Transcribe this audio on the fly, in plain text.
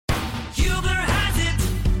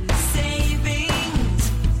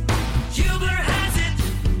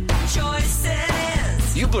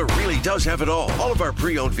does have it all. All of our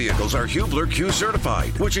pre-owned vehicles are Hubler Q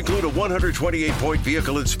certified, which include a 128-point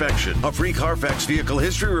vehicle inspection, a free Carfax vehicle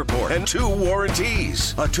history report, and 2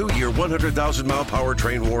 warranties. A 2-year, 100,000-mile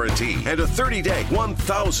powertrain warranty, and a 30-day,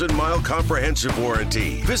 1,000-mile comprehensive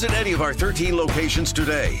warranty. Visit any of our 13 locations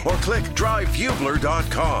today, or click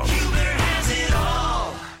drivehubler.com. Hubler has it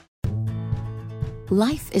all.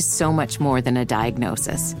 Life is so much more than a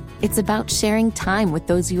diagnosis. It's about sharing time with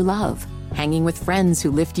those you love, hanging with friends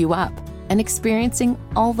who lift you up, and experiencing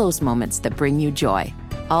all those moments that bring you joy.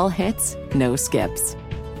 All hits, no skips.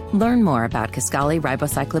 Learn more about Kisqali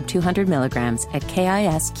Ribociclib 200 milligrams at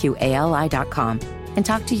KISQALI.com and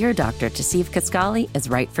talk to your doctor to see if Kisqali is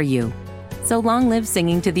right for you. So long live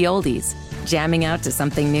singing to the oldies, jamming out to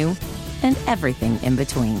something new, and everything in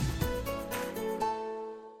between.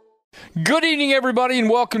 Good evening, everybody, and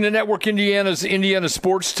welcome to Network Indiana's Indiana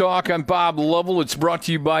Sports Talk. I'm Bob Lovell. It's brought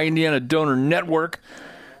to you by Indiana Donor Network.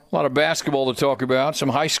 A lot of basketball to talk about. Some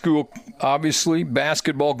high school, obviously,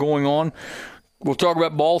 basketball going on. We'll talk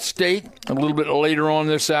about Ball State a little bit later on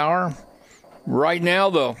this hour. Right now,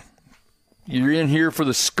 though, you're in here for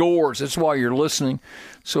the scores. That's why you're listening.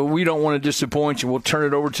 So we don't want to disappoint you. We'll turn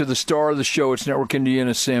it over to the star of the show. It's Network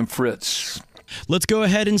Indiana's Sam Fritz. Let's go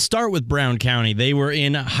ahead and start with Brown County. They were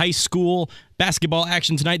in high school basketball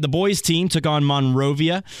action tonight. The boys team took on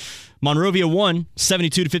Monrovia. Monrovia won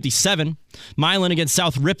 72-57. Milan against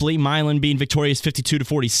South Ripley. Milan being victorious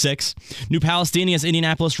 52-46. New Palestine against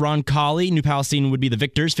Indianapolis Roncalli. New Palestine would be the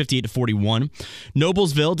victors 58-41.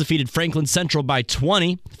 Noblesville defeated Franklin Central by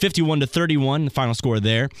 20, 51-31. The final score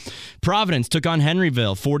there. Providence took on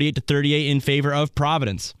Henryville 48-38 in favor of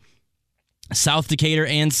Providence. South Decatur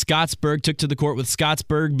and Scottsburg took to the court with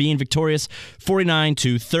Scottsburg being victorious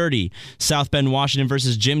 49-30. South Bend, Washington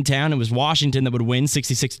versus Jimtown. It was Washington that would win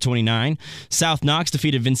 66-29. South Knox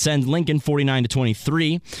defeated Vincennes Lincoln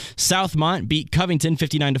 49-23. Southmont beat Covington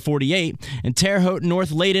 59-48. And Terre Haute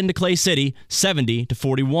North laid into Clay City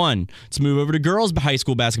 70-41. Let's move over to girls high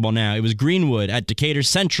school basketball now. It was Greenwood at Decatur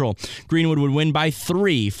Central. Greenwood would win by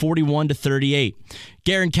 3, 41-38.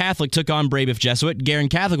 Guerin Catholic took on Braybeef Jesuit. Guerin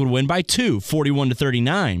Catholic would win by 2,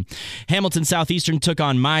 41-39. Hamilton Southeastern took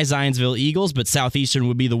on My Zionsville Eagles, but Southeastern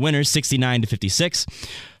would be the winners, 69-56.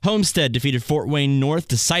 Homestead defeated Fort Wayne North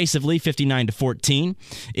decisively, 59-14.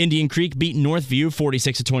 Indian Creek beat Northview,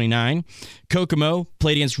 46-29. Kokomo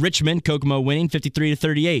played against Richmond, Kokomo winning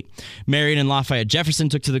 53-38. Marion and Lafayette Jefferson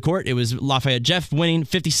took to the court. It was Lafayette Jeff winning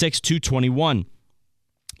 56-21.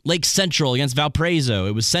 Lake Central against Valparaiso.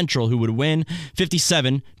 It was Central who would win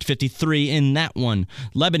 57-53 in that one.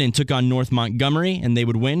 Lebanon took on North Montgomery, and they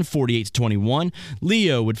would win 48-21.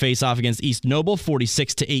 Leo would face off against East Noble,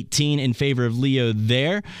 46-18 in favor of Leo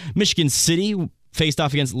there. Michigan City faced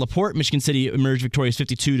off against LaPorte. Michigan City emerged victorious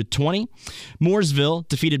 52-20. Mooresville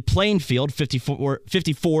defeated Plainfield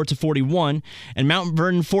 54-41. And Mount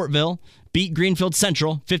Vernon Fortville beat Greenfield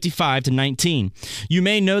Central 55-19. You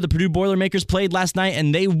may know the Purdue Boilermakers played last night,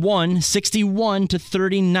 and they won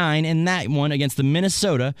 61-39 in that one against the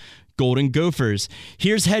Minnesota Golden Gophers.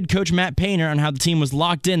 Here's head coach Matt Painter on how the team was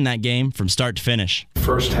locked in that game from start to finish.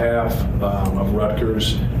 First half of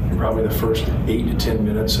Rutgers, and probably the first 8 to 10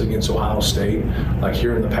 minutes against Ohio State, like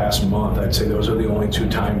here in the past month, I'd say those are the only 2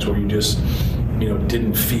 times where you just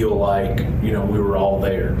didn't feel like, we were all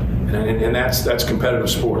there. And that's competitive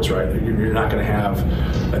sports, right? You're not going to have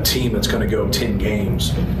a team that's going to go 10 games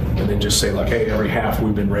and then just say, like, hey, every half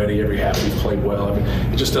we've been ready, every half we've played well.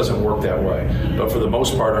 It just doesn't work that way. But for the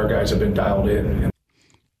most part, our guys have been dialed in.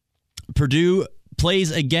 Purdue plays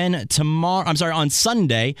again on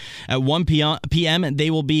Sunday at 1 p.m. They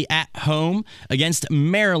will be at home against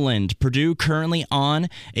Maryland. Purdue currently on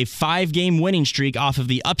a 5-game winning streak off of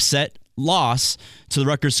the upset loss to the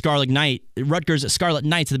Rutgers Scarlet Knights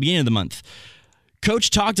at the beginning of the month. Coach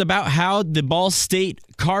talked about how the Ball State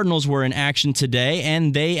Cardinals were in action today,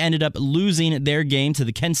 and they ended up losing their game to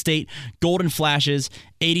the Kent State Golden Flashes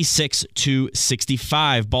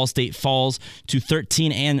 86-65. Ball State falls to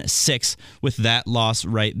 13-6 with that loss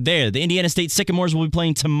right there. The Indiana State Sycamores will be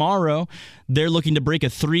playing tomorrow. They're looking to break a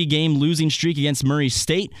 3-game losing streak against Murray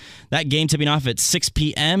State. That game tipping off at 6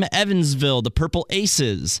 p.m. Evansville, the Purple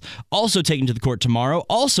Aces, also taking to the court tomorrow,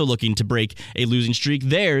 also looking to break a losing streak,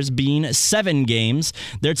 theirs being 7 games.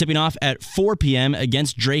 They're tipping off at 4 p.m.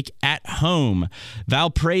 against Drake at home.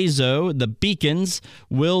 Valparaiso, the Beacons,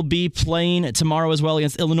 will be playing tomorrow as well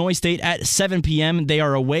against Illinois State at 7 p.m. They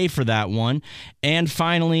are away for that one. And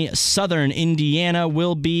finally, Southern Indiana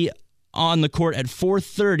will be on the court at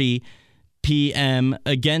 4:30 p.m.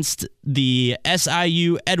 against the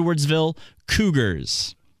SIU Edwardsville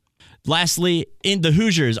Cougars. Lastly, the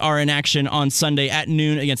Hoosiers are in action on Sunday at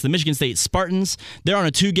noon against the Michigan State Spartans. They're on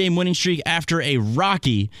a 2-game winning streak after a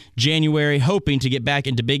rocky January, hoping to get back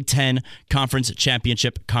into Big Ten Conference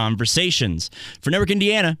Championship conversations. For Network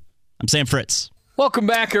Indiana, I'm Sam Fritz. Welcome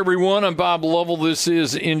back, everyone. I'm Bob Lovell. This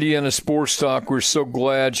is Indiana Sports Talk. We're so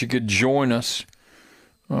glad you could join us.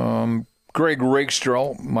 Greg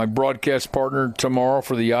Rakestraw, my broadcast partner tomorrow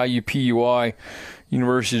for the IUPUI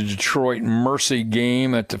University of Detroit Mercy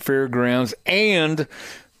game at the Fairgrounds, and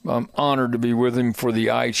I'm honored to be with him for the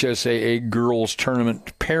IHSAA Girls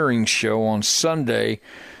Tournament Pairing Show on Sunday.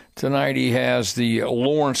 Tonight he has the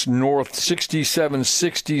Lawrence North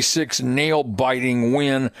 67-66 nail-biting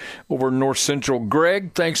win over North Central.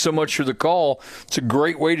 Greg, thanks so much for the call. It's a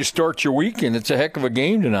great way to start your weekend. It's a heck of a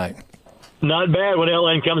game tonight. Not bad when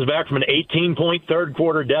LN comes back from an 18-point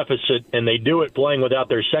third-quarter deficit, and they do it playing without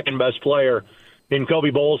their second-best player in Kobe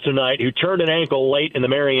Bowles tonight, who turned an ankle late in the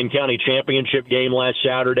Marion County Championship game last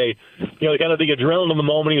Saturday. You know, kind of the adrenaline of the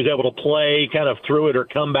moment, he was able to play, kind of threw it or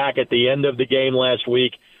come back at the end of the game last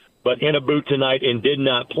week, but in a boot tonight and did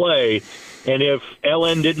not play. And if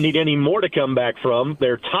LN didn't need any more to come back from,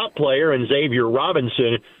 their top player, and Xavier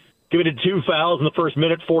Robinson, committed 2 fouls in the first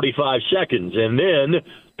minute, 45 seconds, and then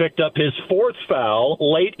picked up his 4th foul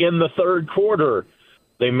late in the third quarter.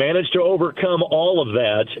 They managed to overcome all of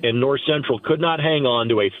that, and North Central could not hang on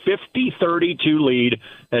to a 50-32 lead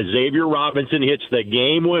as Xavier Robinson hits the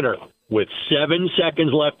game winner with 7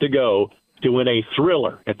 seconds left to go to win a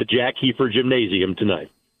thriller at the Jack Heifer Gymnasium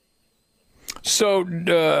tonight. So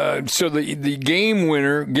the game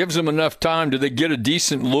winner gives them enough time. Do they get a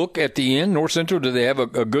decent look at the end? North Central, do they have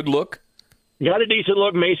a good look? Got a decent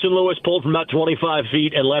look. Mason Lewis pulled from about 25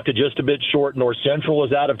 feet and left it just a bit short. North Central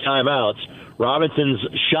was out of timeouts. Robinson's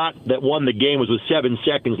shot that won the game was with 7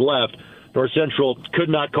 seconds left. North Central could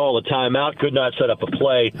not call a timeout, could not set up a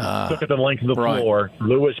play, took it the length of the floor.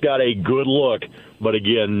 Lewis got a good look, but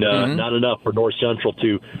again, not enough for North Central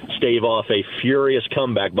to stave off a furious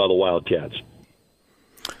comeback by the Wildcats.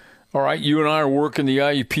 All right, you and I are working the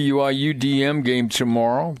IUPUI UDM game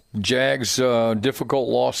tomorrow. Jags difficult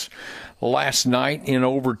loss last night in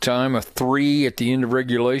overtime. A 3 at the end of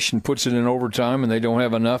regulation puts it in overtime, and they don't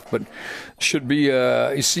have enough. But should be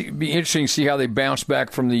interesting to see how they bounce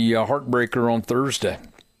back from the heartbreaker on Thursday.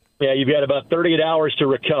 Yeah, you've got about 38 hours to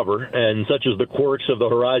recover, and such as the quirks of the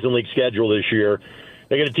Horizon League schedule this year.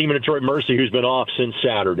 They get a team in Detroit Mercy who's been off since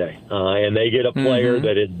Saturday, and they get a player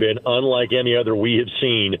that has been unlike any other we have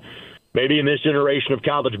seen, maybe in this generation of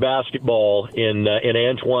college basketball, in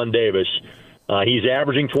Antoine Davis. He's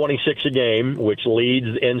averaging 26 a game, which leads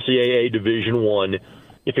NCAA Division I.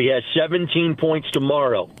 If he has 17 points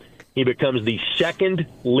tomorrow, he becomes the second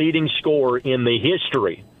leading scorer in the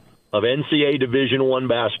history of NCAA Division I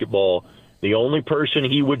basketball. The only person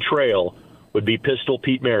he would trail would be Pistol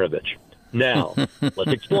Pete Maravich. Now,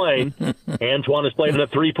 let's explain. Antoine has played in a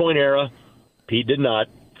three-point era. Pete did not.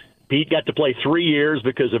 Pete got to play 3 years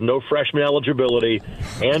because of no freshman eligibility.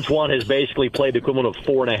 Antoine has basically played the equivalent of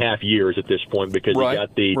 4.5 years at this point because he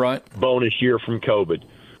got the bonus year from COVID.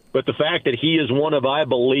 But the fact that he is one of, I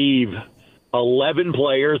believe, 11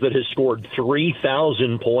 players that has scored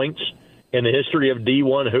 3,000 points in the history of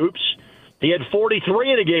D1 hoops. He had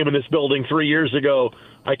 43 in a game in this building 3 years ago.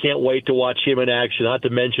 I can't wait to watch him in action, not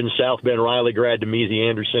to mention South Bend Riley grad Demezy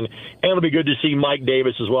Anderson. And it'll be good to see Mike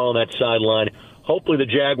Davis as well on that sideline. Hopefully the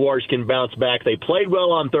Jaguars can bounce back. They played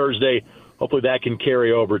well on Thursday. Hopefully that can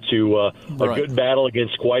carry over to a good battle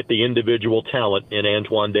against quite the individual talent in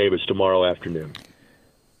Antoine Davis tomorrow afternoon.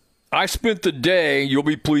 I spent the day, you'll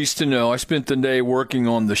be pleased to know, I spent the day working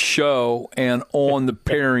on the show and on the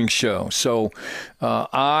pairing show. So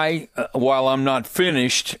while I'm not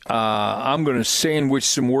finished, I'm going to sandwich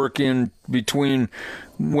some work in between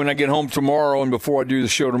when I get home tomorrow and before I do the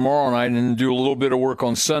show tomorrow night, and do a little bit of work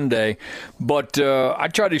on Sunday. But I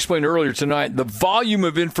tried to explain earlier tonight, the volume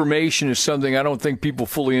of information is something I don't think people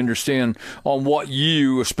fully understand on what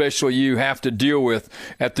you, especially you, have to deal with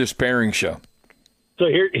at this pairing show. So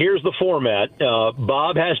here's the format.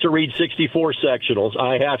 Bob has to read 64 sectionals.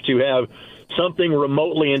 I have to have something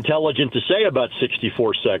remotely intelligent to say about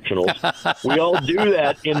 64 sectionals. We all do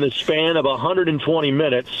that in the span of 120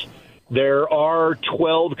 minutes. There are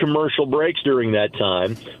 12 commercial breaks during that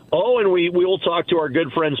time. Oh, and we will talk to our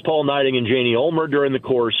good friends Paul Knighting and Janie Ulmer during the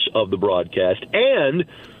course of the broadcast. And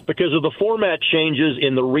because of the format changes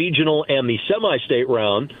in the regional and the semi-state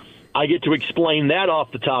round, I get to explain that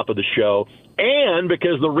off the top of the show. And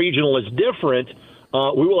because the regional is different,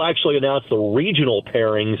 we will actually announce the regional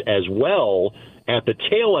pairings as well at the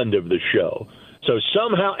tail end of the show. So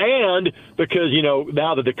somehow, and because,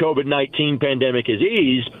 now that the COVID-19 pandemic is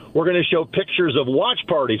eased, we're going to show pictures of watch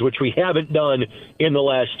parties, which we haven't done in the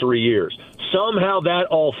last 3 years. Somehow that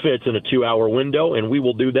all fits in a 2-hour window, and we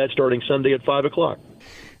will do that starting Sunday at 5 o'clock.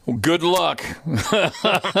 Well, good luck. Call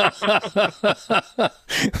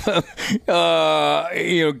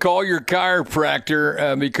your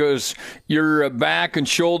chiropractor because your back and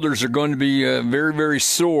shoulders are going to be very, very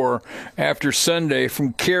sore after Sunday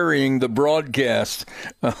from carrying the broadcast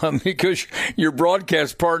because your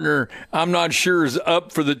broadcast partner, I'm not sure, is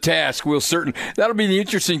up for the task. That'll be the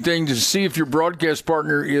interesting thing to see if your broadcast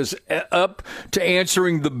partner is up to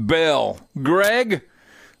answering the bell. Greg?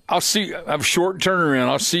 I have short turnaround.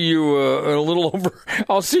 I'll see you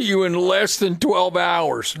I'll see you in less than 12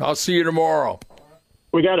 hours. I'll see you tomorrow.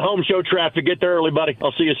 We got home show traffic. Get there early, buddy.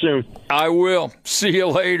 I'll see you soon. I will. See you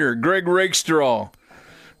later. Greg Rakestraw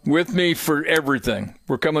with me for everything.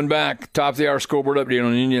 We're coming back. Top of the hour scoreboard update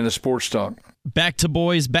on Indiana Sports Talk. Back to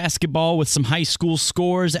boys basketball with some high school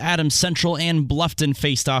scores. Adams Central and Bluffton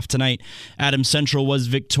faced off tonight. Adams Central was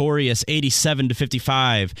victorious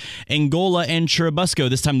 87-55. Angola and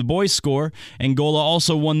Churubusco, this time the boys score. Angola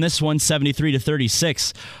also won this one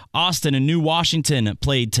 73-36. Austin and New Washington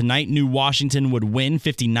played tonight. New Washington would win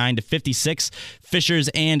 59-56. Fishers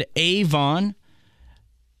and Avon.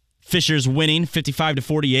 Fishers winning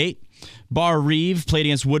 55-48. Bar Reeve played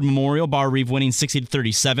against Wood Memorial. Bar Reeve winning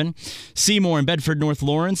 60-37. Seymour and Bedford North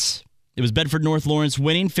Lawrence. It was Bedford North Lawrence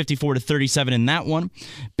winning 54-37 in that one.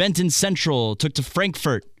 Benton Central took to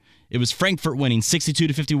Frankfort. It was Frankfort winning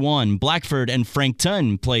 62-51. Blackford and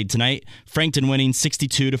Frankton played tonight. Frankton winning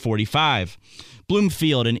 62-45.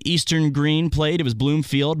 Bloomfield and Eastern Green played. It was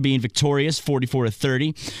Bloomfield being victorious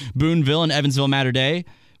 44-30. Boonville and Evansville Mater Dei,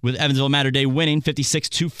 with Evansville Mater Dei winning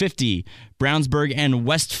 56-50. Brownsburg and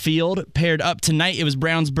Westfield paired up tonight. It was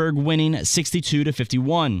Brownsburg winning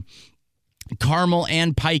 62-51. Carmel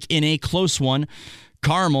and Pike in a close one.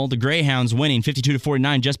 Carmel, the Greyhounds, winning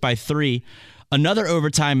 52-49 just by 3. Another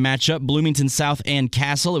overtime matchup, Bloomington South and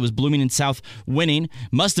Castle. It was Bloomington South winning.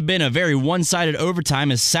 Must have been a very one-sided overtime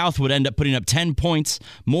as South would end up putting up 10 points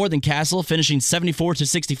more than Castle, finishing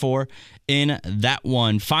 74-64 in that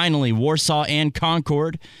one. Finally, Warsaw and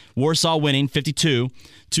Concord. Warsaw winning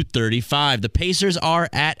 52-35. The Pacers are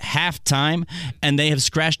at halftime, and they have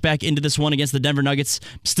scratched back into this one against the Denver Nuggets,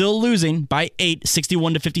 still losing by 8,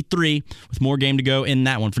 61-53, with more game to go in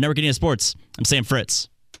that one. For Network Indiana Sports, I'm Sam Fritz.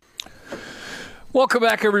 Welcome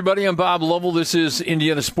back, everybody. I'm Bob Lovell. This is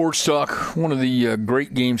Indiana Sports Talk. One of the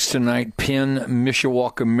great games tonight, Penn,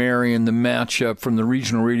 Mishawaka Marion, the matchup from the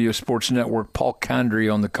Regional Radio Sports Network. Paul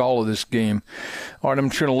Condry on the call of this game. All right, I'm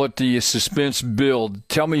trying to let the suspense build.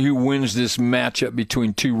 Tell me who wins this matchup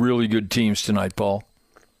between two really good teams tonight, Paul.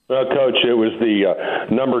 Well, Coach, it was the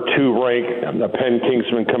number 2 rank, Penn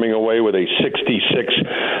Kingsman, coming away with a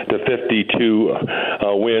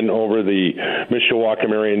 66-52 win over the Mishawaka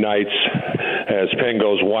Marion Knights as Penn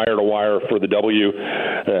goes wire to wire for the W.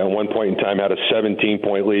 At one point in time had a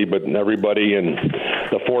 17-point lead, but everybody and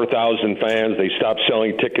the 4,000 fans, they stopped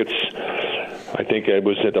selling tickets. I think it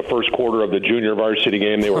was at the first quarter of the junior varsity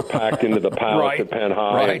game. They were packed into the Palace at Penn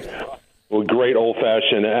High. Right. A great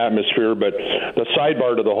old-fashioned atmosphere, but the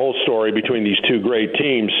sidebar to the whole story between these two great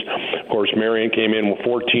teams, of course, Marion came in with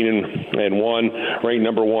 14-1, ranked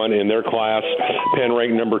number 1 in their class. Penn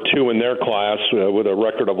ranked number 2 in their class with a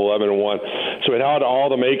record of 11-1. So it had all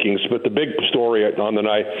the makings, but the big story on the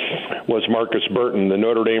night was Marcus Burton, the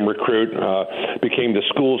Notre Dame recruit, became the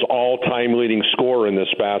school's all-time leading scorer in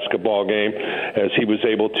this basketball game as he was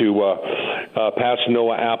able to pass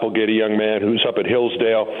Noah Applegate, a young man who's up at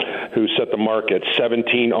Hillsdale, who set the mark at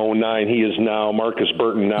 17:09. He is now, Marcus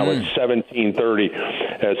Burton, now at 17:30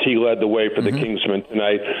 as he led the way for the Kingsmen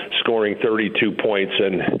tonight, scoring 32 points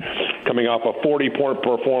and coming off a 40-point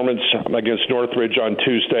performance against Northridge on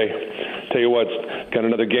Tuesday. Tell you what, got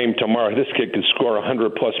another game tomorrow. This kid could score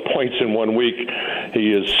 100-plus points in 1 week.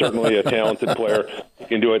 He is certainly a talented player. He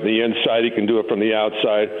can do it on the inside. He can do it from the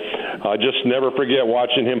outside. Just never forget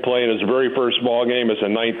watching him play in his very first ball game as a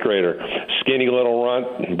 9th grader. Skinny little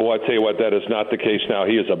runt. Boy, I tell you what, that is not the case now.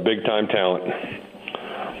 He is a big-time talent.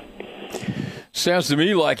 Sounds to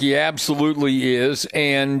me like he absolutely is.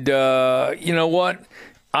 And you know what?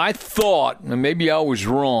 I thought, and maybe I was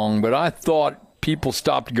wrong, but I thought people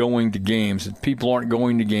stopped going to games, and people aren't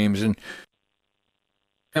going to games. And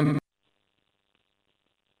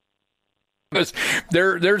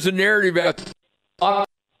there's a narrative out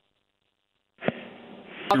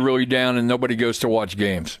really down and nobody goes to watch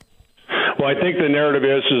games. Well, I think the narrative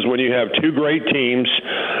is when you have two great teams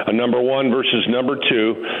a number 1 versus number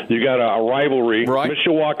 2. You got a rivalry. Right.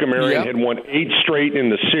 Mishawaka-Marion had won 8 straight in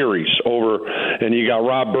the series over, and you got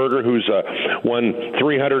Rob Berger, who's won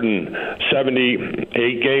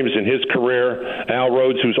 378 games in his career. Al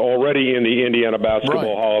Rhodes, who's already in the Indiana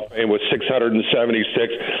Basketball Hall of Fame with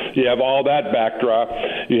 676. You have all that backdrop.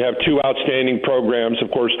 You have 2 outstanding programs.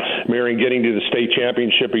 Of course, Marion getting to the state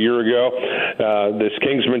championship a year ago. This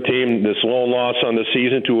Kingsman team, this lone loss on the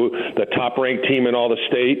season to the top-ranked team in all the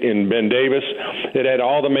state in Ben Davis. It had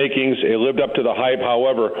all the makings. It lived up to the hype.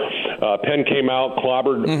 However, Penn came out,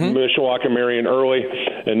 clobbered Mishawaka-Marion early,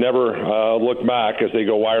 and never looked back as they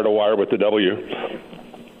go wire to wire with the W.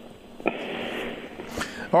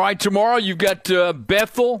 All right, tomorrow you've got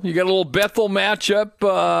Bethel. You got a little Bethel matchup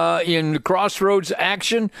in Crossroads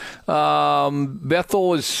action.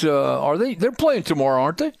 Bethel is they're playing tomorrow,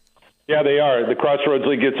 aren't they? Yeah, they are. The Crossroads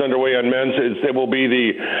League gets underway on men's. It will be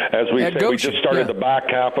as we said, we just started the back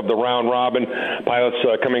half of the round robin. Pilots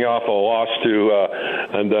coming off a loss to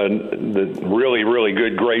the really, really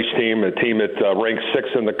good Grace team, a team that ranks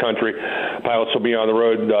 6th in the country. Pilots will be on the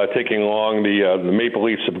road taking along the Maple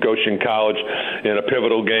Leafs of Goshen College in a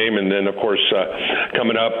pivotal game. And then, of course,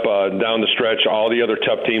 coming up down the stretch, all the other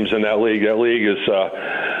tough teams in that league. That league is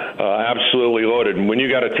absolutely loaded. And when you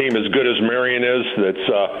got a team as good as Marion is, that's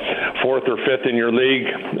 4th or 5th in your league,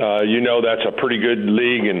 that's a pretty good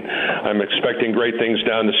league, and I'm expecting great things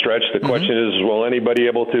down the stretch. The question is, will anybody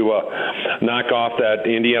able to knock off that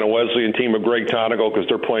Indiana Wesleyan team of Greg Tonigal, because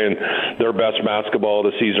they're playing their best basketball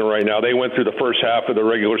of the season right now. They went through the first half of the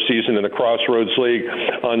regular season in the Crossroads League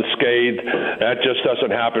unscathed. That just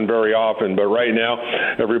doesn't happen very often, but right now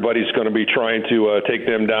everybody's going to be trying to take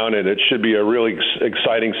them down, and it should be a really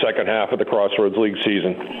exciting second half of the Crossroads League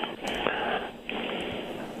season.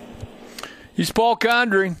 He's Paul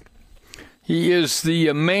Condry. He is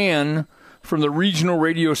the man from the Regional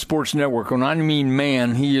Radio Sports Network. When I mean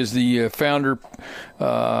man, he is the founder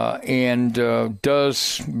and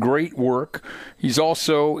does great work. He's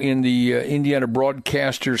also in the Indiana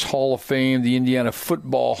Broadcasters Hall of Fame, the Indiana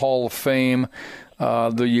Football Hall of Fame,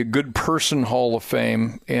 the Good Person Hall of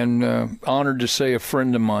Fame, and honored to say a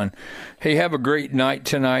friend of mine. Hey, have a great night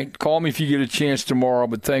tonight. Call me if you get a chance tomorrow,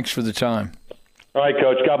 but thanks for the time. All right,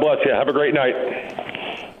 Coach. God bless you. Have a great night.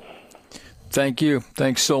 Thank you.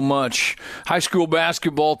 Thanks so much. High school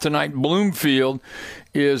basketball tonight. Bloomfield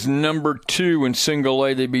is number 2 in single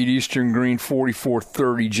A. They beat Eastern Green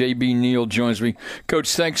 44-30. J.B. Neal joins me.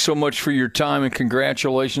 Coach, thanks so much for your time, and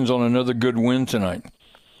congratulations on another good win tonight.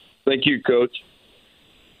 Thank you, Coach.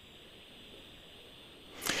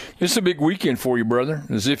 It's a big weekend for you, brother,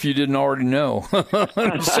 as if you didn't already know.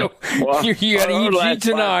 So well, you got EG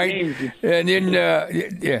tonight, and then,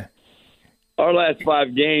 Our last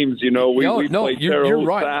 5 games, we played Terre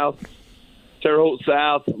Haute South. Terre Haute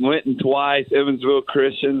South, Linton twice, Evansville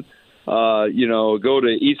Christian, go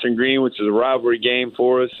to Eastern Green, which is a rivalry game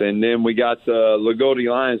for us, and then we got the Lagodi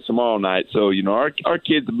Lions tomorrow night. So, our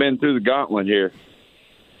kids have been through the gauntlet here.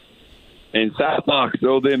 And South Knox,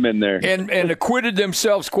 throw them in there. And acquitted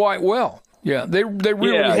themselves quite well. Yeah, they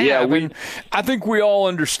really have. Yeah, and I think we all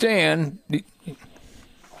understand.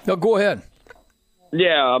 No, go ahead.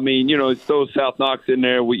 Yeah, I mean, it's those South Knox in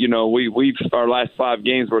there. We've our last 5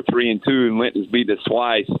 games were 3-2, and Linton's beat us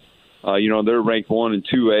twice. They're ranked 1 and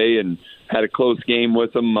 2A, and had a close game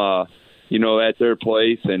with them, at their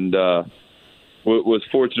place, and was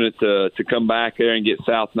fortunate to come back there and get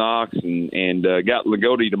South Knox, and got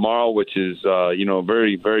Lagodi tomorrow, which is a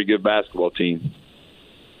very, very good basketball team.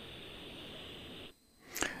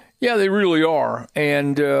 Yeah, they really are,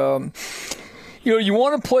 and. You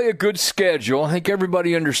want to play a good schedule. I think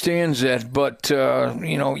everybody understands that, but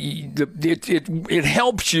it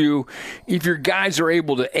helps you if your guys are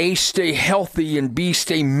able to A, stay healthy, and B,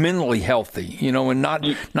 stay mentally healthy. And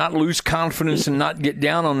not lose confidence and not get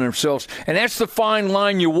down on themselves. And that's the fine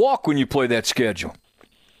line you walk when you play that schedule.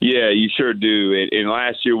 Yeah, you sure do. And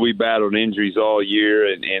last year we battled injuries all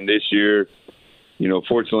year, and this year.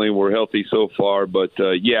 Fortunately, we're healthy so far. But,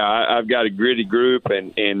 I've got a gritty group,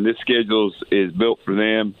 and this schedule is built for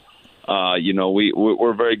them.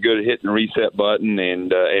 We're very good at hitting the reset button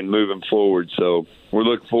and moving forward. So we're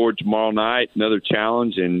looking forward to tomorrow night, another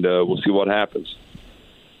challenge, and we'll see what happens.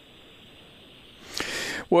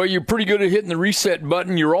 Well, you're pretty good at hitting the reset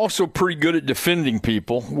button. You're also pretty good at defending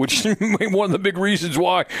people, which is one of the big reasons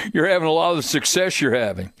why you're having a lot of the success you're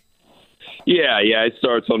having. Yeah, it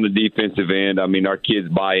starts on the defensive end. I mean, our kids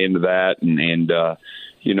buy into that, and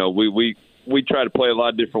we try to play a lot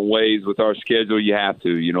of different ways with our schedule. You have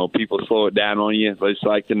to, people slow it down on you. Just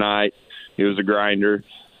like tonight, it was a grinder,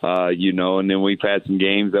 and then we've had some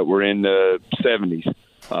games that were in the 70s.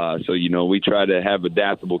 So, we try to have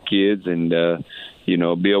adaptable kids and,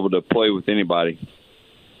 be able to play with anybody.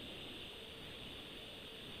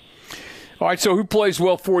 All right, so who plays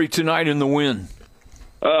well for you tonight in the win?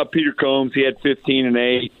 Peter Combs. He had 15 and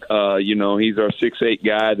 8. He's our 6'8"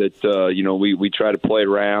 guy that, we try to play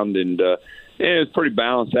around, and it was pretty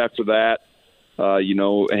balanced after that.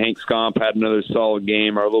 Hank Scomp had another solid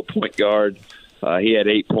game, our little point guard. He had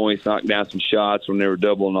 8 points, knocked down some shots when they were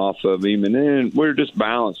doubling off of him. And then we were just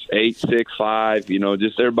balanced, 8, 6, 5.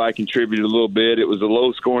 Just everybody contributed a little bit. It was a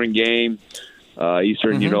low-scoring game.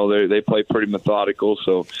 Eastern, they play pretty methodical.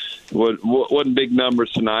 So it wasn't big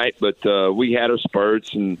numbers tonight, but we had our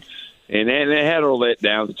spurts. And they had our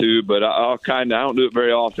letdowns too, but I don't do it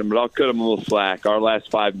very often, but I'll cut them a little slack. Our last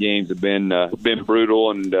 5 games have been brutal,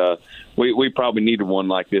 and we probably needed one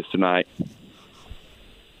like this tonight.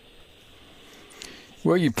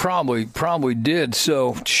 Well, you probably did.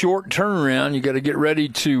 So short turnaround. You got to get ready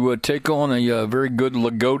to take on a very good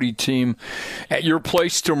Lagodi team at your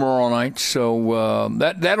place tomorrow night. So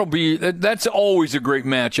that's always a great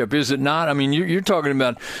matchup, is it not? I mean, you're talking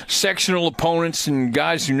about sectional opponents and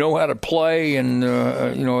guys who know how to play and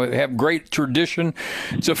have great tradition.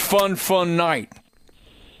 It's a fun night.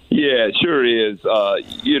 Yeah, it sure is. I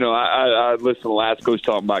listened to the last coach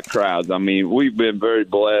talking about crowds. I mean, we've been very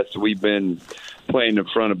blessed. We've been playing in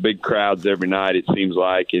front of big crowds every night, it seems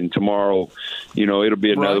like. And tomorrow, it'll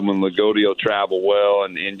be another one. Lagodi will travel well,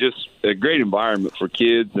 and just a great environment for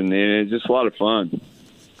kids, and it's just a lot of fun.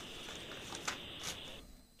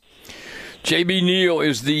 J.B. Neal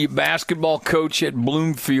is the basketball coach at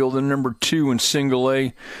Bloomfield, the number 2 in Single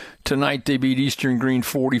A. Tonight they beat Eastern Green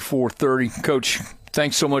 44-30. Coach,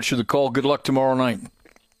 thanks so much for the call. Good luck tomorrow night.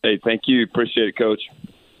 Hey, thank you. Appreciate it, Coach.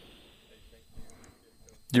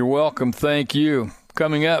 You're welcome. Thank you.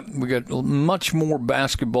 Coming up, we got much more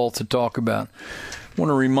basketball to talk about. I want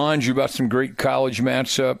to remind you about some great college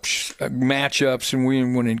matchups, and we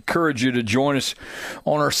want to encourage you to join us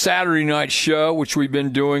on our Saturday night show, which we've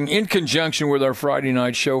been doing in conjunction with our Friday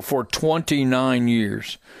night show for 29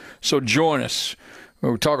 years. So join us.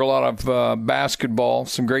 We talk a lot of basketball,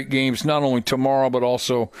 some great games, not only tomorrow, but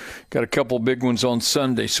also got a couple big ones on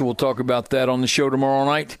Sunday. So we'll talk about that on the show tomorrow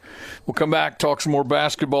night. We'll come back, talk some more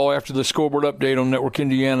basketball after the scoreboard update on Network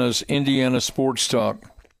Indiana's Indiana Sports Talk.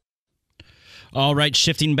 All right,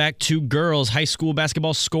 shifting back to girls high school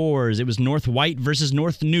basketball scores. It was North White versus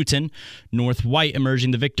North Newton. North White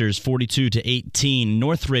emerging the victors 42-18.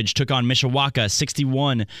 Northridge took on Mishawaka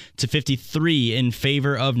 61-53 in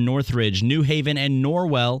favor of Northridge. New Haven and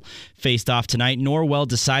Norwell faced off tonight. Norwell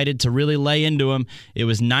decided to really lay into them. It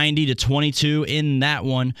was 90-22 in that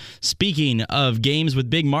one. Speaking of games with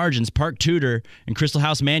big margins, Park Tudor and Crystal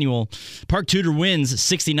House Manual. Park Tudor wins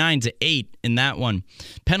 69-8 in that one.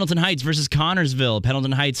 Pendleton Heights versus Connersville.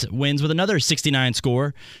 Pendleton Heights wins with another 69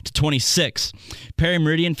 score to 26. Perry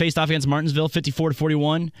Meridian faced off against Martinsville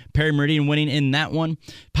 54-41. Perry Meridian winning in that one.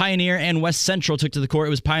 Pioneer and West Central took to the court.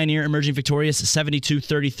 It was Pioneer emerging victorious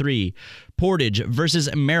 72-33. Portage versus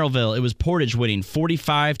Merrillville. It was Portage winning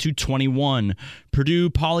 45-21. Purdue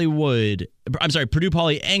Poly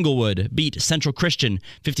Englewood beat Central Christian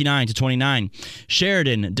 59-29.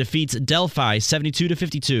 Sheridan defeats Delphi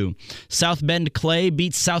 72-52. South Bend Clay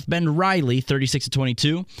beats South Bend Riley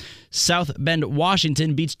 36-22. South Bend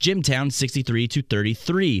Washington beats Jimtown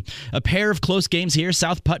 63-33. A pair of close games here.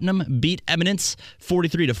 South Putnam beat Eminence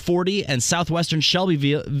 43-40, and Southwestern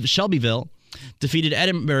Shelbyville defeated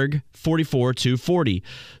Edinburgh 44-40.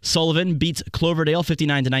 Sullivan beats Cloverdale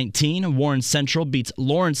 59-19. Warren Central beats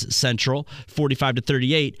Lawrence Central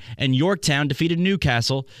 45-38, and Yorktown defeated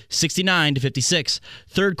Newcastle 69-56.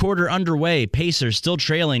 Third quarter underway. Pacers still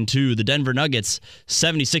trailing to the Denver Nuggets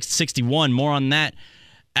 76-61. More on that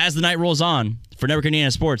as the night rolls on. For Network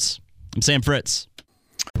Indiana Sports, I'm Sam Fritz.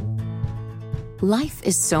 Life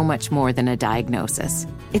is so much more than a diagnosis.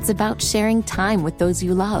 It's about sharing time with those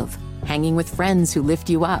you love, hanging with friends who lift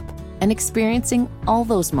you up, and experiencing all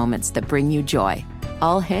those moments that bring you joy.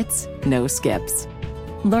 All hits, no skips.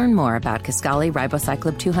 Learn more about Kisqali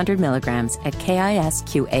Ribociclib 200 milligrams at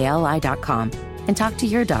KISQALI.com and talk to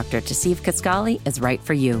your doctor to see if Kisqali is right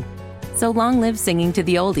for you. So long live singing to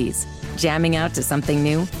the oldies, jamming out to something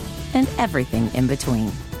new, and everything in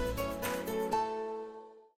between.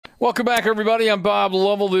 Welcome back, everybody. I'm Bob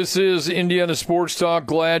Lovell. This is Indiana Sports Talk.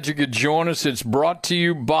 Glad you could join us. It's brought to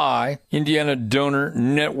you by Indiana Donor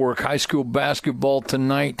Network. High school basketball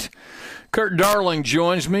tonight. Kurt Darling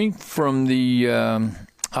joins me from the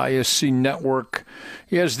ISC Network.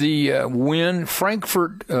 He has the win.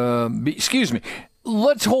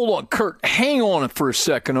 let's hold on. Kurt, hang on for a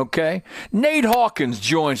second, okay? Nate Hawkins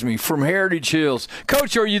joins me from Heritage Hills.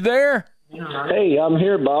 Coach, are you there? Hey, I'm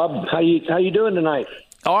here, Bob. How you doing tonight?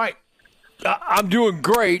 All right. I'm doing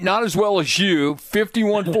great, not as well as you.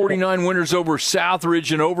 51-49 winners over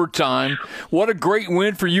Southridge in overtime. What a great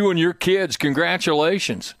win for you and your kids.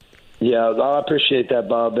 Congratulations. Yeah, I appreciate that,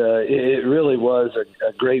 Bob. It really was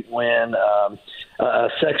a great win, a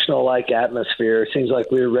sectional-like atmosphere. It seems like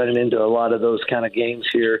we were running into a lot of those kind of games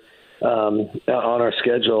here on our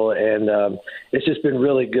schedule, and it's just been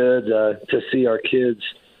really good to see our kids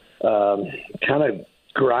kind of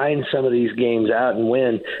grind some of these games out and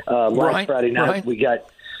win. Last Friday night we got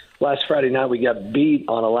beat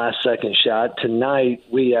on a last-second shot. Tonight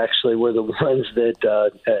we actually were the ones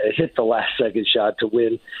that hit the last-second shot to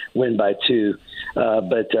win by 2.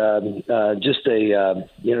 It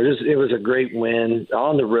was a great win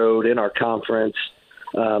on the road in our conference,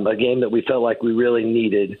 a game that we felt like we really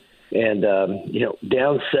needed. And,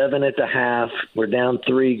 down 7 at the half, we're down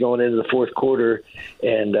 3 going into the fourth quarter,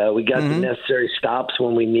 and we got the necessary stops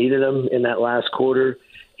when we needed them in that last quarter,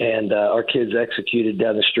 and our kids executed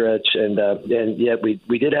down the stretch, and yet we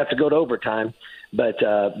did have to go to overtime, but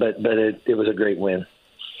it was a great win.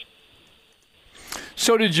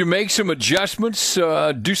 So did you make some adjustments,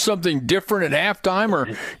 do something different at halftime, or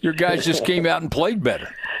your guys just came out and played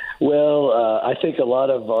better? Well, I think a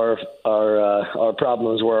lot of our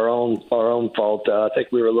problems were our own fault. I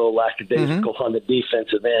think we were a little lackadaisical on the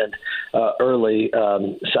defensive end early.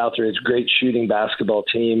 Southridge, great shooting basketball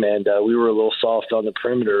team, and we were a little soft on the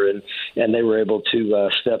perimeter, and they were able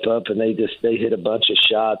to step up, and they hit a bunch of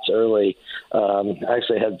shots early.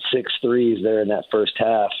 Actually had 6 threes there in that first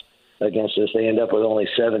half against us. They ended up with only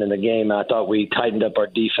 7 in the game. I thought we tightened up our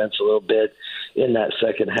defense a little bit in that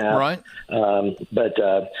second half. Right.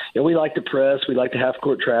 We like to press. We like to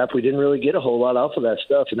half-court trap. We didn't really get a whole lot off of that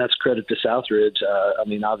stuff, and that's credit to Southridge.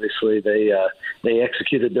 Obviously they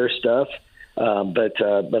executed their stuff, but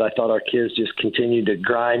I thought our kids just continued to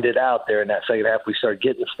grind it out there in that second half. We started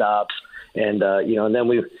getting stops, and then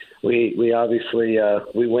we obviously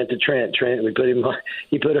we went to Trent. We put him.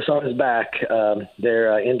 He put us on his back.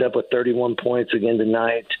 Ended up with 31 points again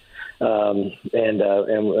tonight. And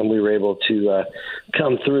we were able to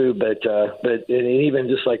come through, but even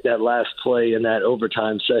just like that last play in that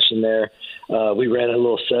overtime session there, we ran a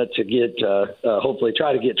little set to get hopefully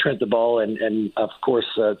try to get Trent the ball, and of course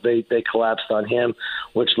they collapsed on him,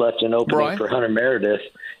 which left an opening for Hunter Meredith,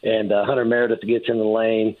 and Hunter Meredith gets in the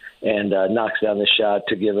lane and knocks down the shot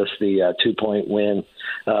to give us the 2-point win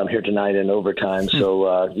here tonight in overtime.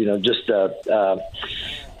 So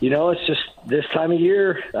it's just this time of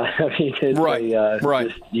year.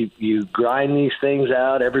 Right. You grind these things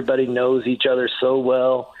out. Everybody knows each other so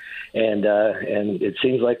well, and it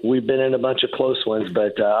seems like we've been in a bunch of close ones.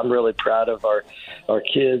 But I'm really proud of our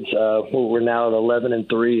kids. We're now at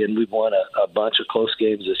 11-3, and we've won a bunch of close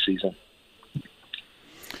games this season.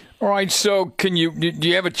 All right. So, do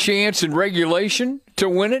you have a chance in regulation to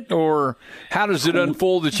win it, or how does it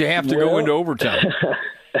unfold that you have to go into overtime?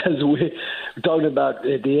 As we were talking about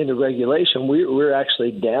at the end of regulation, we're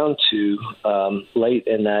actually down to late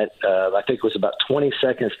in that. I think it was about 20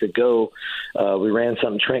 seconds to go. We ran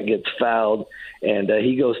something. Trent gets fouled, and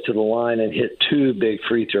he goes to the line and hit 2 big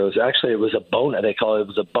free throws. Actually, it was a bonus. They call it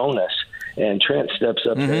was a bonus. And Trent steps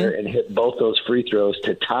up there and hit both those free throws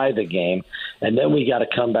to tie the game. And then we got to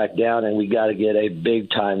come back down, and we got to get a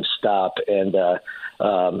big-time stop. And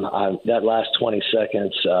that last 20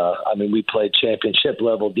 seconds, we played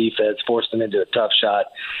championship-level defense, forced them into a tough shot,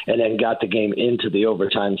 and then got the game into the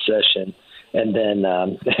overtime session. And then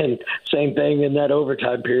and same thing in that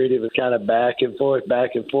overtime period. It was kind of back and forth,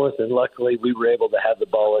 and luckily we were able to have the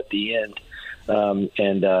ball at the end.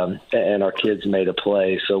 And our kids made a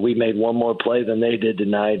play. So we made one more play than they did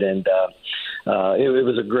tonight, and it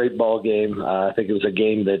was a great ball game. I think it was a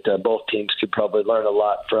game that both teams could probably learn a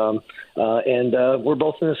lot from. And we're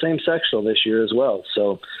both in the same sectional this year as well.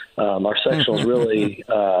 So our sectional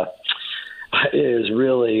is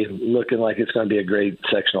really looking like it's going to be a great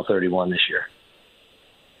sectional 31 this year.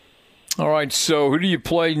 All right. So who do you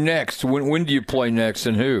play next? When do you play next,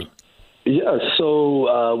 and who? Yeah,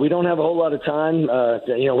 so we don't have a whole lot of time.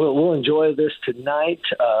 We'll enjoy this tonight.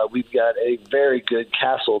 We've got a very good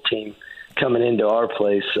Castle team coming into our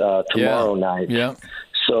place tomorrow night. Yeah.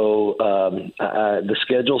 So the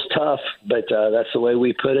schedule's tough, but that's the way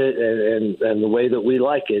we put it and the way that we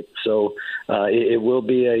like it. So it will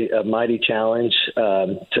be a mighty challenge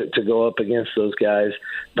to go up against those guys.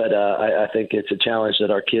 But I think it's a challenge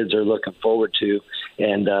that our kids are looking forward to,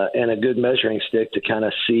 and a good measuring stick to kind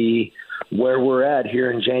of see where we're at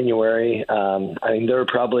here in January, I mean, they're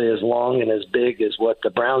probably as long and as big as what the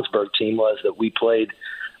Brownsburg team was that we played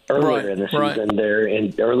earlier in the season there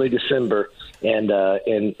in early December. And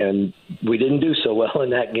we didn't do so well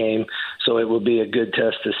in that game, so it will be a good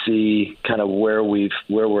test to see kind of where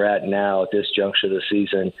we're at now at this juncture of the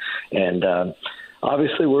season. And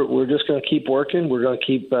obviously, we're just going to keep working. We're going to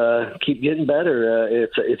keep getting better.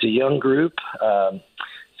 It's a young group.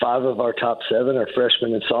 5 of our top 7 are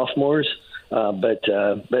freshmen and sophomores, but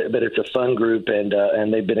it's a fun group,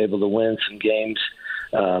 and they've been able to win some games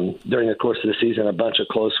during the course of the season, a bunch of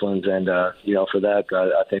close ones, and for that,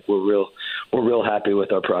 I think we're real happy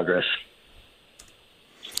with our progress.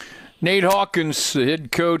 Nate Hawkins, the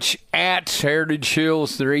head coach at Heritage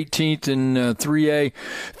Hills, they're 18th in 3A,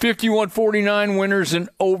 51-49 winners in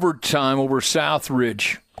overtime over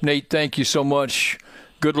Southridge. Nate, thank you so much.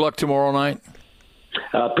 Good luck tomorrow night.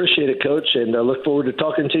 I appreciate it, Coach, and I look forward to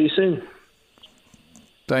talking to you soon.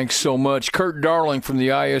 Thanks so much. Kurt Darling from the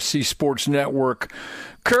ISC Sports Network.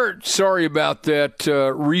 Kurt, sorry about that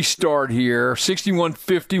restart here.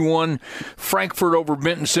 61-51, Frankfort over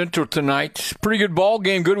Benton Central tonight. Pretty good ball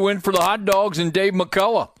game. Good win for the Hot Dogs and Dave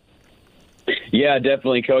McCullough. Yeah,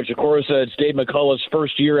 definitely, Coach. Of course, it's Dave McCullough's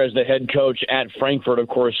first year as the head coach at Frankfort. Of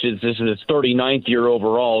course, this is his 39th year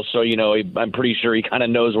overall, so, I'm pretty sure he kind of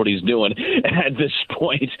knows what he's doing at this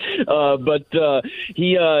point. But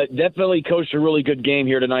he definitely coached a really good game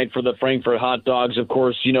here tonight for the Frankfort Hot Dogs. Of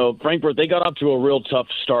course, Frankfort, they got off to a real tough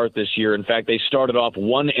start this year. In fact, they started off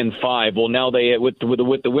 1-5. Well, now they with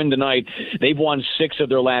the win tonight, they've won 6 of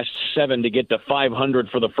their last 7 to get to 500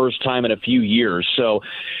 for the first time in a few years. So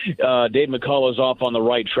Dave McCullough is off on the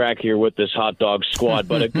right track here with this Hot Dog squad.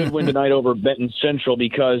 But a good win tonight over Benton Central,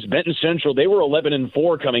 because Benton Central, they were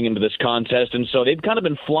 11-4 coming into this contest, and so they've kind of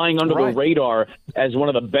been flying under the radar as one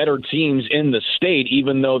of the better teams in the state,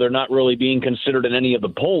 even though they're not really being considered in any of the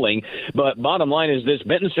polling. But bottom line is this: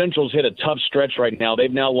 Benton Central's hit a tough stretch right now. They've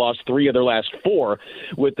now lost 3 of their last 4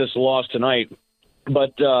 with this loss tonight.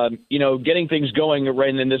 But, getting things going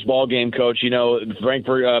right in this ball game, Coach,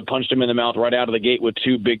 Frankfort punched him in the mouth right out of the gate with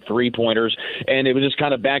 2 big 3-pointers, and it was just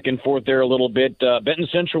kind of back and forth there a little bit. Benton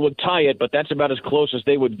Central would tie it, but that's about as close as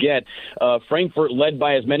they would get. Frankfort led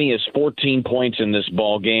by as many as 14 points in this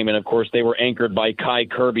ball game, and, of course, they were anchored by Kai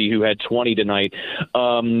Kirby, who had 20 tonight.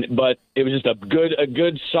 But it was just a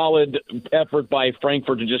good, solid effort by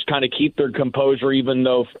Frankfort to just kind of keep their composure, even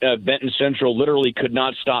though Benton Central literally could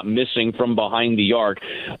not stop missing from behind the arc.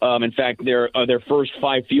 In fact, their first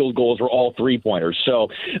 5 field goals were all 3-pointers. So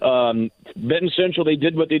Benton Central, they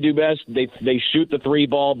did what they do best. They shoot the 3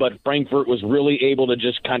 ball, but Frankfort was really able to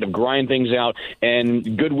just kind of grind things out,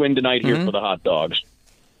 and good win tonight here for the Hot Dogs.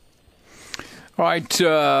 All right,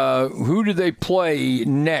 who do they play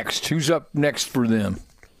next? Who's up next for them?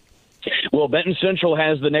 Well, Benton Central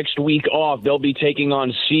has the next week off. They'll be taking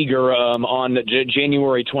on Seeger on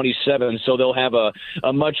January 27th, so they'll have a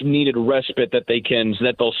much-needed respite that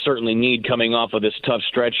they'll certainly need coming off of this tough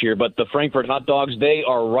stretch here. But the Frankfort Hot Dogs, they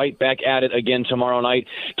are right back at it again tomorrow night.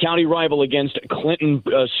 County rival against Clinton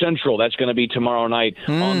Central. That's going to be tomorrow night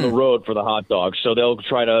on the road for the Hot Dogs. So they'll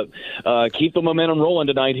try to keep the momentum rolling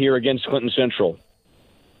tonight here against Clinton Central.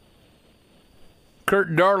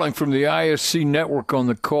 Kurt Darling from the ISC Network on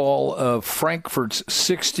the call of Frankfort's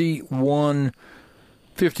 61-51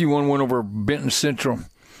 win over Benton Central.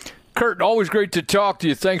 Kurt, always great to talk to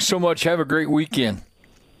you. Thanks so much. Have a great weekend.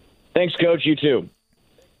 Thanks, Coach. You too.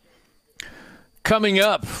 Coming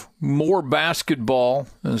up, more basketball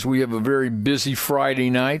as we have a very busy Friday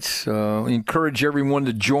night. Encourage everyone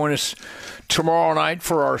to join us tomorrow night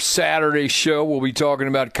for our Saturday show. We'll be talking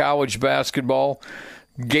about college basketball.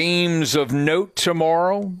 Games of note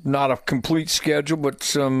tomorrow, not a complete schedule, but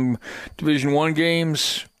some Division I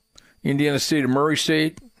games. Indiana State at Murray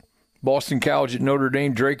State, Boston College at Notre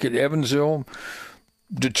Dame, Drake at Evansville,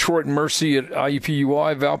 Detroit Mercy at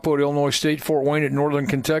IUPUI, Valpo at Illinois State, Fort Wayne at Northern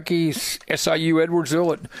Kentucky, SIU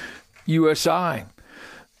Edwardsville at USI.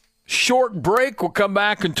 Short break. We'll come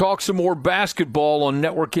back and talk some more basketball on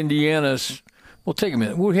Network Indiana's. Well, take a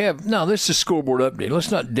minute. This is a scoreboard update.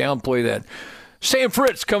 Let's not downplay that. Sam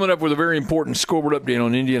Fritz coming up with a very important scoreboard update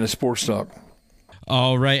on Indiana Sports Talk.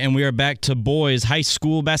 All right, and we are back to boys high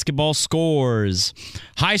school basketball scores.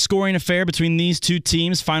 High-scoring affair between these two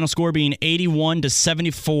teams, final score being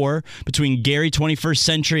 81-74 between Gary 21st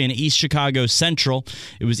Century and East Chicago Central.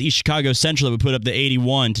 It was East Chicago Central that would put up the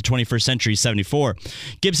 81 to 21st Century 74.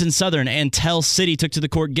 Gibson Southern and Tell City took to the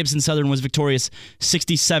court. Gibson Southern was victorious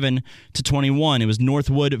 67-21. It was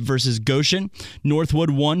Northwood versus Goshen.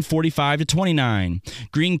 Northwood won 45-29.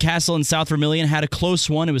 Greencastle and South Vermillion had a close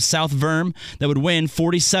one. It was South Verm that would win win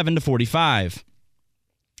 47-45.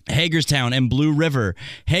 Hagerstown and Blue River.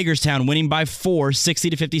 Hagerstown winning by 4,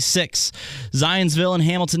 60-56. Zionsville and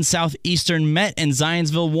Hamilton Southeastern met, and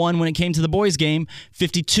Zionsville won when it came to the boys' game,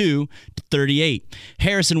 52-38.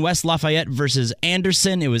 Harrison West Lafayette versus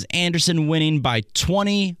Anderson. It was Anderson winning by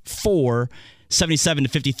 24,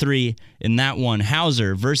 77-53 in that one.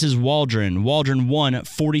 Hauser versus Waldron. Waldron won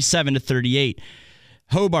 47-38.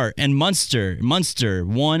 Hobart and Munster. Munster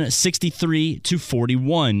won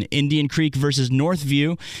 63-41. Indian Creek versus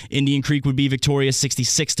Northview. Indian Creek would be victorious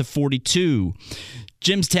 66-42.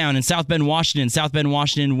 Jimstown and South Bend, Washington. South Bend,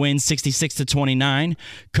 Washington wins 66-29.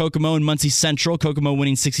 Kokomo and Muncie Central. Kokomo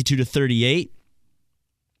winning 62-38.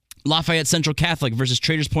 Lafayette Central Catholic versus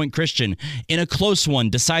Traders Point Christian in a close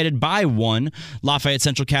one, decided by 1. Lafayette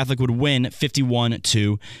Central Catholic would win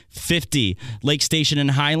 51-50. Lake Station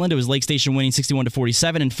and Highland, it was Lake Station winning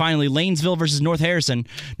 61-47. And finally, Lanesville versus North Harrison.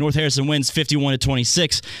 North Harrison wins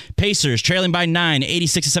 51-26. Pacers trailing by 9,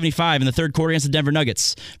 86-75 in the third quarter against the Denver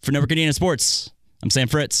Nuggets. For Network Indiana Sports, I'm Sam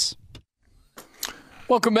Fritz.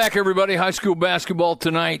 Welcome back, everybody. High school basketball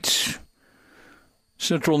tonight.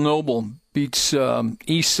 Central Noble beats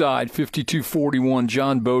East Side 52-41.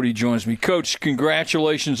 John Bodie joins me. Coach,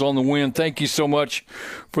 congratulations on the win. Thank you so much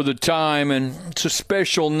for the time. And it's a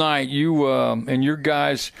special night. You and your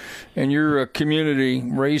guys and your community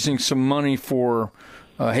raising some money for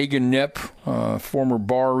Hagen Knepp, former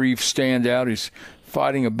Bar Reef standout. He's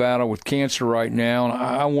fighting a battle with cancer right now. And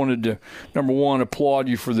I wanted to, number one, applaud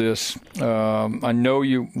you for this. I know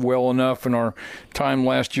you well enough in our time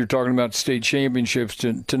last year talking about state championships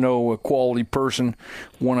to know a quality person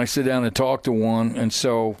when I sit down and talk to one. And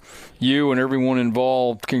so you and everyone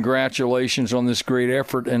involved, congratulations on this great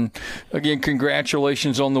effort. And, again,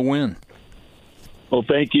 congratulations on the win. Well,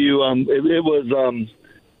 thank you. It was,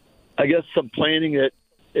 I guess, some planning that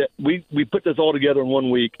we put this all together in 1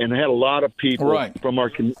 week, and had a lot of people from our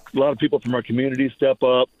community step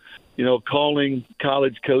up, calling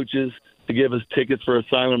college coaches to give us tickets for a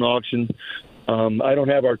silent auction. I don't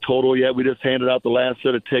have our total yet. We just handed out the last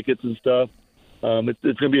set of tickets and stuff. It's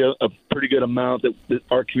going to be a pretty good amount that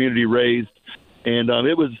our community raised, and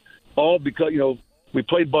it was all because we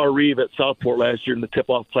played Bar Reeve at Southport last year in the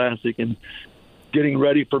Tip-Off Classic, and getting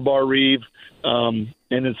ready for Bar Reeve.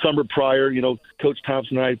 And in summer prior, Coach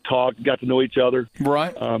Thompson and I talked, got to know each other.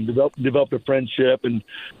 Right. Developed a friendship, and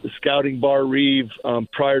scouting Bar Reeve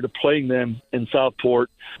prior to playing them in Southport.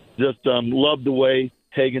 Just loved the way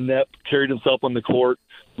Hagen Knepp carried himself on the court.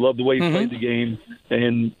 Loved the way he played the game.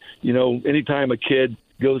 And, anytime a kid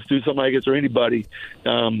goes through something like this, or anybody,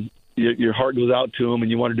 your heart goes out to them,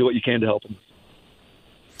 and you want to do what you can to help them.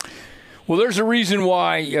 Well, there's a reason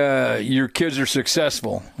why your kids are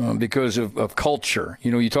successful, because of culture.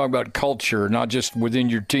 You talk about culture, not just within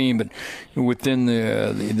your team, but within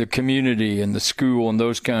the community and the school and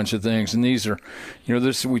those kinds of things. And these are,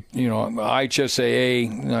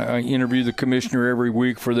 IHSAA. I interview the commissioner every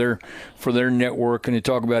week for their network, and they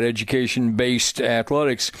talk about education-based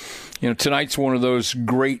athletics. Tonight's one of those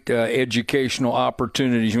great educational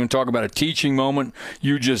opportunities. You want to talk about a teaching moment?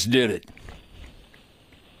 You just did it.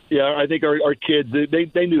 Yeah, I think our kids,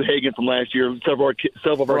 they knew Hagen from last year. Several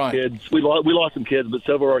of our kids, we lost some kids, but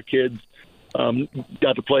several of our kids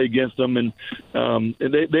got to play against them, and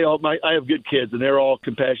they all. I have good kids, and they're all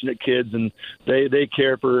compassionate kids, and they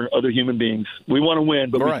care for other human beings. We want to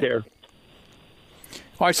win, but we care.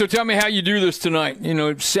 All right, so tell me how you do this tonight.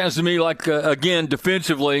 It sounds to me like, again,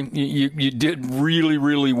 defensively, you did really,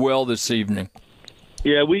 really well this evening.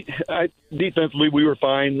 Yeah, defensively we were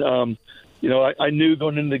fine. I knew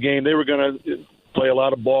going into the game they were going to play a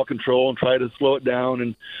lot of ball control and try to slow it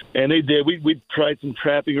down, and they did. We tried some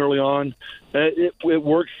trapping early on. It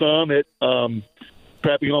worked some.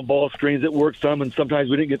 Trapping on ball screens, it worked some, and sometimes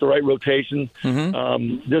we didn't get the right rotation.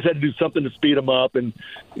 Just had to do something to speed them up, and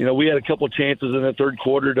we had a couple of chances in the third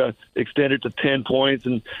quarter to extend it to 10 points,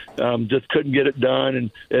 and just couldn't get it done, and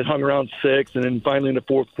it hung around 6, and then finally in the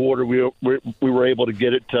fourth quarter we were able to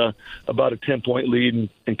get it to about a 10-point lead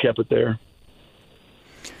and kept it there.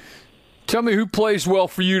 Tell me who plays well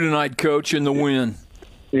for you tonight, Coach, in the win.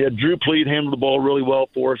 Yeah, Drew Pleat handled the ball really well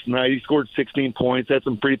for us tonight. He scored 16 points, had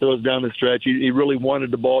some free throws down the stretch. He really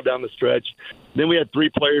wanted the ball down the stretch. Then we had 3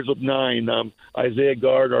 players with 9. Isaiah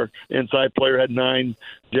Gard, our inside player, had 9.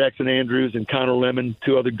 Jackson Andrews and Connor Lemon,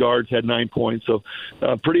 2 other guards, had 9 points. So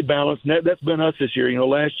pretty balanced. And that's been us this year.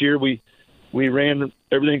 Last year we ran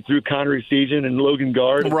everything through Connor Essegian and Logan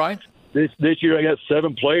Gard. Right. This year I got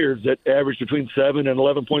 7 players that average between 7 and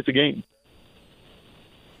 11 points a game.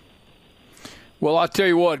 Well, I'll tell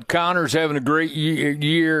you what, Connor's having a great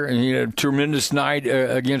year and a tremendous night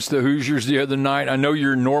against the Hoosiers the other night. I know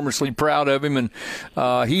you're enormously proud of him, and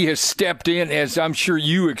he has stepped in, as I'm sure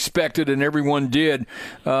you expected and everyone did,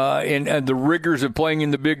 in the rigors of playing in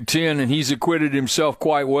the Big Ten, and he's acquitted himself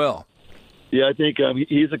quite well. Yeah, I think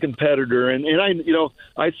he's a competitor, and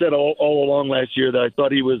I said all along last year that I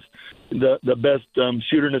thought he was the best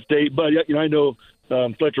shooter in the state, but I know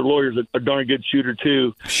Fletcher Lawyer's a darn good shooter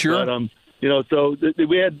too. Sure. But, so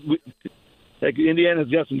Indiana's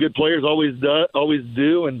got some good players, always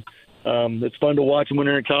do, and it's fun to watch them when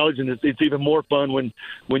they're in college, and it's even more fun when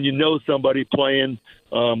you know somebody playing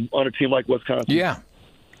on a team like Wisconsin. Yeah.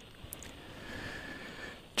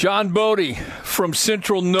 John Bodie from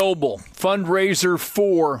Central Noble, fundraiser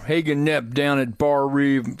for Hagen Knepp down at Bar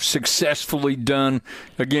Reeve, successfully done.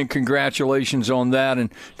 Again, congratulations on that,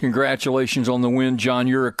 and congratulations on the win, John.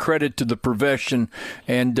 You're a credit to the profession,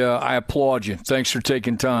 and I applaud you. Thanks for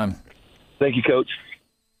taking time. Thank you, Coach.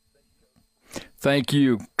 Thank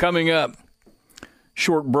you. Coming up,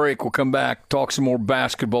 short break. We'll come back, talk some more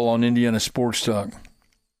basketball on Indiana Sports Talk.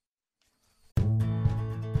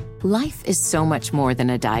 Life is so much more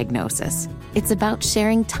than a diagnosis. It's about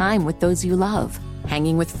sharing time with those you love,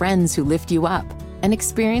 hanging with friends who lift you up, and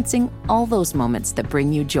experiencing all those moments that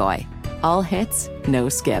bring you joy. All hits, no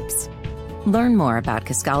skips. Learn more about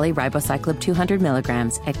Kisqali Ribociclib 200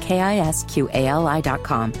 milligrams at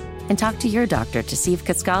KISQALI.com and talk to your doctor to see if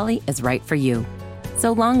Kisqali is right for you.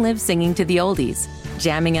 So long live singing to the oldies,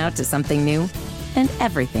 jamming out to something new, and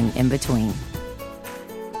everything in between.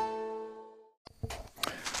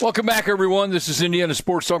 Welcome back, everyone. This is Indiana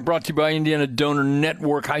Sports Talk, brought to you by Indiana Donor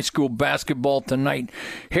Network. High school basketball tonight.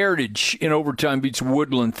 Heritage in overtime beats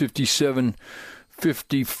Woodland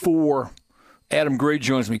 57-54. Adam Gray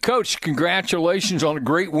joins me. Coach, congratulations on a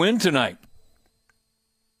great win tonight.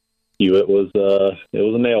 It was a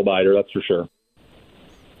nail biter, that's for sure.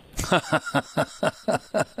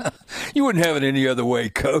 You wouldn't have it any other way,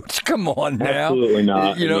 Coach. Come on now. Absolutely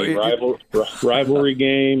not. Rivalry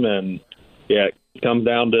game, and it comes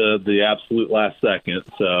down to the absolute last second.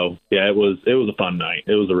 So it was a fun night.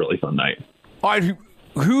 It was a really fun night. All right,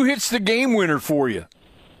 who hits the game winner for you?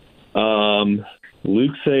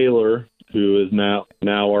 Luke Saylor, who is now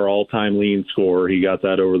our all-time leading scorer. He got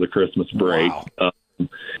that over the Christmas break. Wow.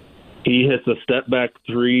 He hits a step-back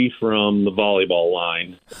three from the volleyball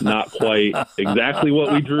line. Not quite exactly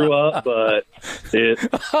what we drew up, but it's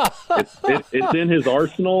in his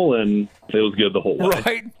arsenal, and it was good the whole way.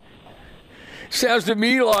 Right. Sounds to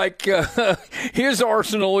me like his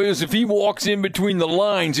arsenal is if he walks in between the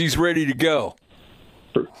lines, he's ready to go.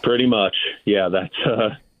 Pretty much. Yeah, that's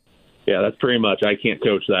pretty much. I can't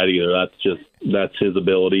coach that either. That's his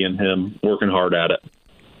ability and him working hard at it.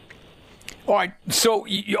 All right, so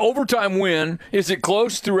overtime win. Is it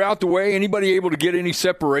close throughout the way? Anybody able to get any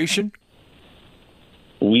separation?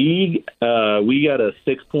 We got a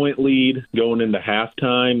 6-point lead going into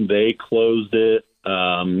halftime. They closed it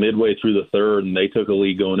midway through the third, and they took a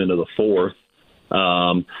lead going into the fourth.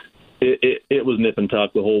 It was nip and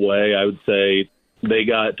tuck the whole way. I would say they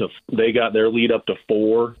got their lead up to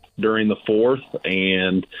 4 during the fourth,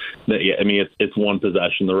 and it's one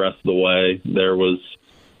possession the rest of the way. There was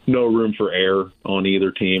no room for error on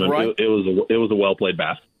either team. Right. It was a well played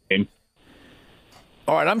basketball game.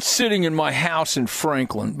 All right, I'm sitting in my house in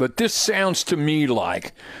Franklin, but this sounds to me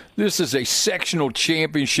like this is a sectional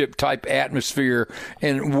championship type atmosphere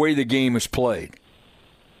and way the game is played.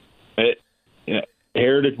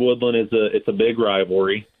 Heritage Woodland it's a big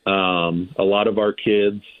rivalry. A lot of our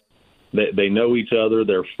kids, they know each other.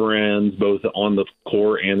 They're friends, both on the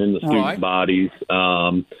court and in the student bodies.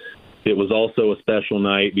 It was also a special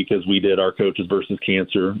night because we did our Coaches versus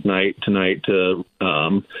Cancer night tonight.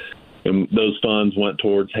 And those funds went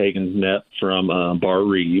towards Hagen Knepp from Bar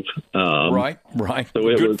Reeve. Right. So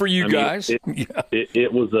good for you guys.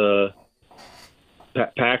 It was a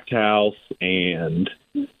packed house, and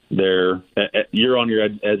you're on your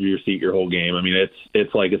edge of your seat your whole game. I mean,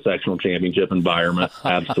 it's like a sectional championship environment.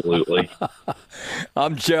 Absolutely.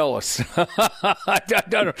 I'm jealous. I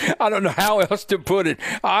don't know how else to put it.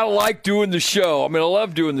 I like doing the show. I mean, I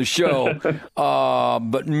love doing the show.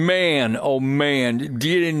 But man, oh man,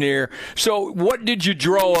 get in there. So what did you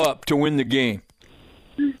draw up to win the game?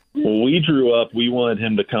 Well, we drew up. We wanted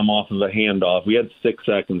him to come off of a handoff. We had 6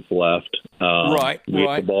 seconds left. We had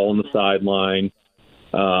the ball on the sideline.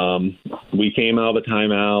 We came out of a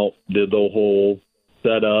timeout, did the whole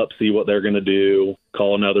set up, see what they're going to do,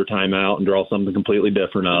 call another timeout, and draw something completely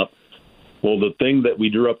different up. Well, the thing that we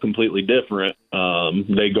drew up completely different,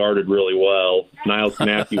 they guarded really well. Niles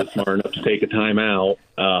Knappe was smart enough to take a timeout.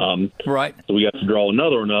 Right. So we got to draw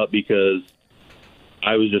another one up because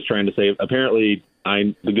I was just trying to say, apparently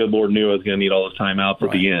the good Lord knew I was going to need all those timeouts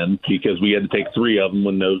at the end because we had to take 3 of them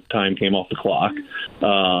when no time came off the clock.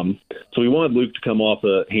 So we wanted Luke to come off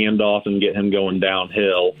a handoff and get him going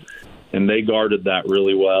downhill, and they guarded that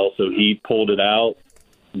really well. So he pulled it out,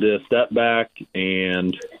 did a step back,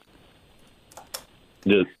 and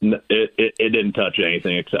it didn't touch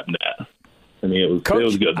anything except net. I mean, it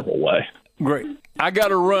was good the whole way. Great. I got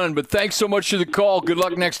to run, but thanks so much for the call. Good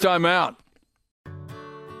luck next time out.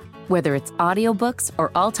 Whether it's audiobooks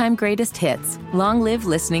or all-time greatest hits, long live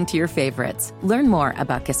listening to your favorites. Learn more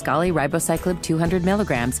about Kisqali Ribociclib 200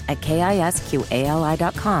 milligrams at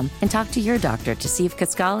KISQALI.com and talk to your doctor to see if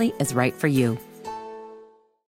Kisqali is right for you.